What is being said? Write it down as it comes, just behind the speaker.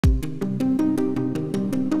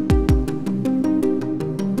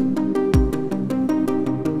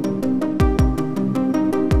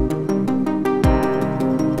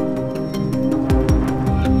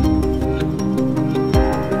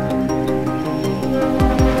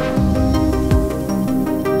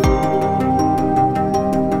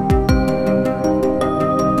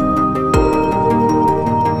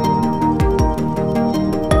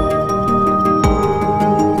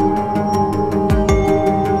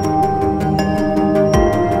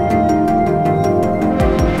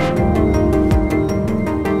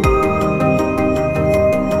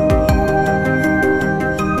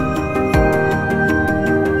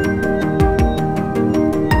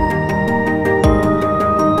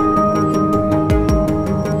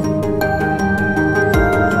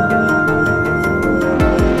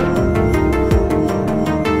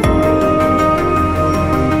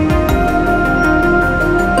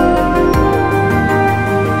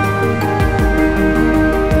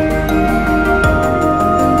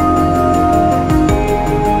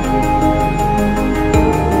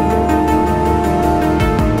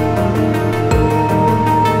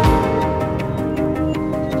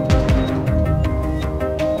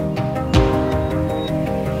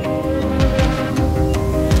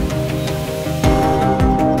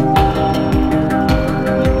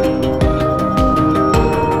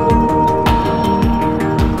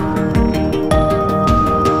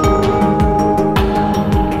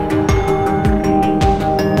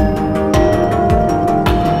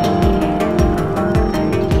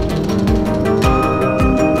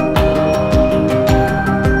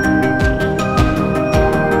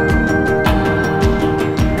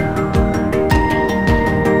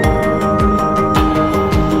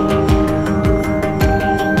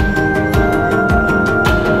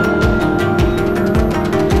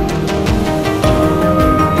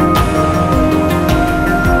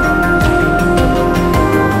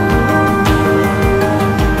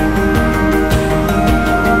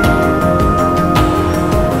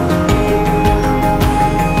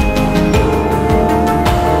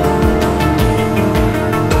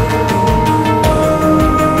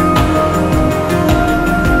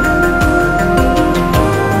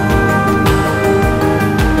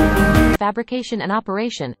fabrication and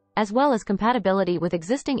operation, as well as compatibility with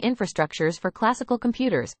existing infrastructures for classical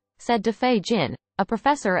computers, said Dafei Jin, a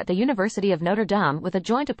professor at the University of Notre Dame with a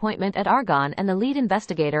joint appointment at Argonne and the lead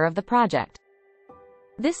investigator of the project.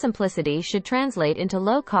 This simplicity should translate into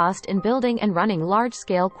low cost in building and running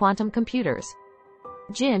large-scale quantum computers.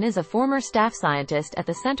 Jin is a former staff scientist at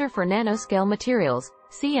the Center for Nanoscale Materials,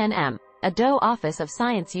 CNM, a DOE Office of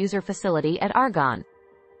Science user facility at Argonne.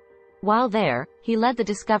 While there, he led the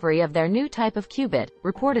discovery of their new type of qubit,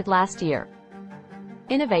 reported last year.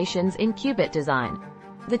 Innovations in qubit design.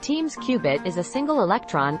 The team's qubit is a single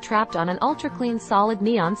electron trapped on an ultra-clean solid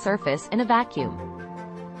neon surface in a vacuum.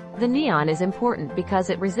 The neon is important because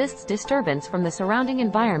it resists disturbance from the surrounding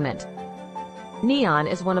environment. Neon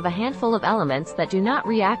is one of a handful of elements that do not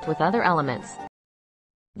react with other elements.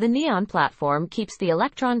 The neon platform keeps the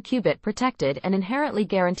electron qubit protected and inherently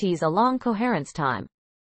guarantees a long coherence time.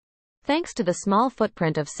 Thanks to the small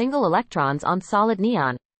footprint of single electrons on solid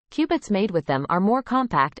neon, qubits made with them are more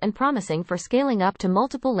compact and promising for scaling up to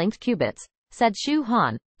multiple linked qubits, said Xu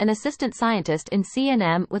Han, an assistant scientist in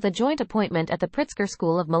CNM with a joint appointment at the Pritzker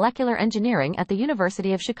School of Molecular Engineering at the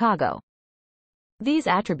University of Chicago. These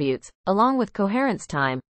attributes, along with coherence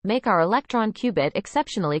time, make our electron qubit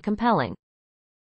exceptionally compelling.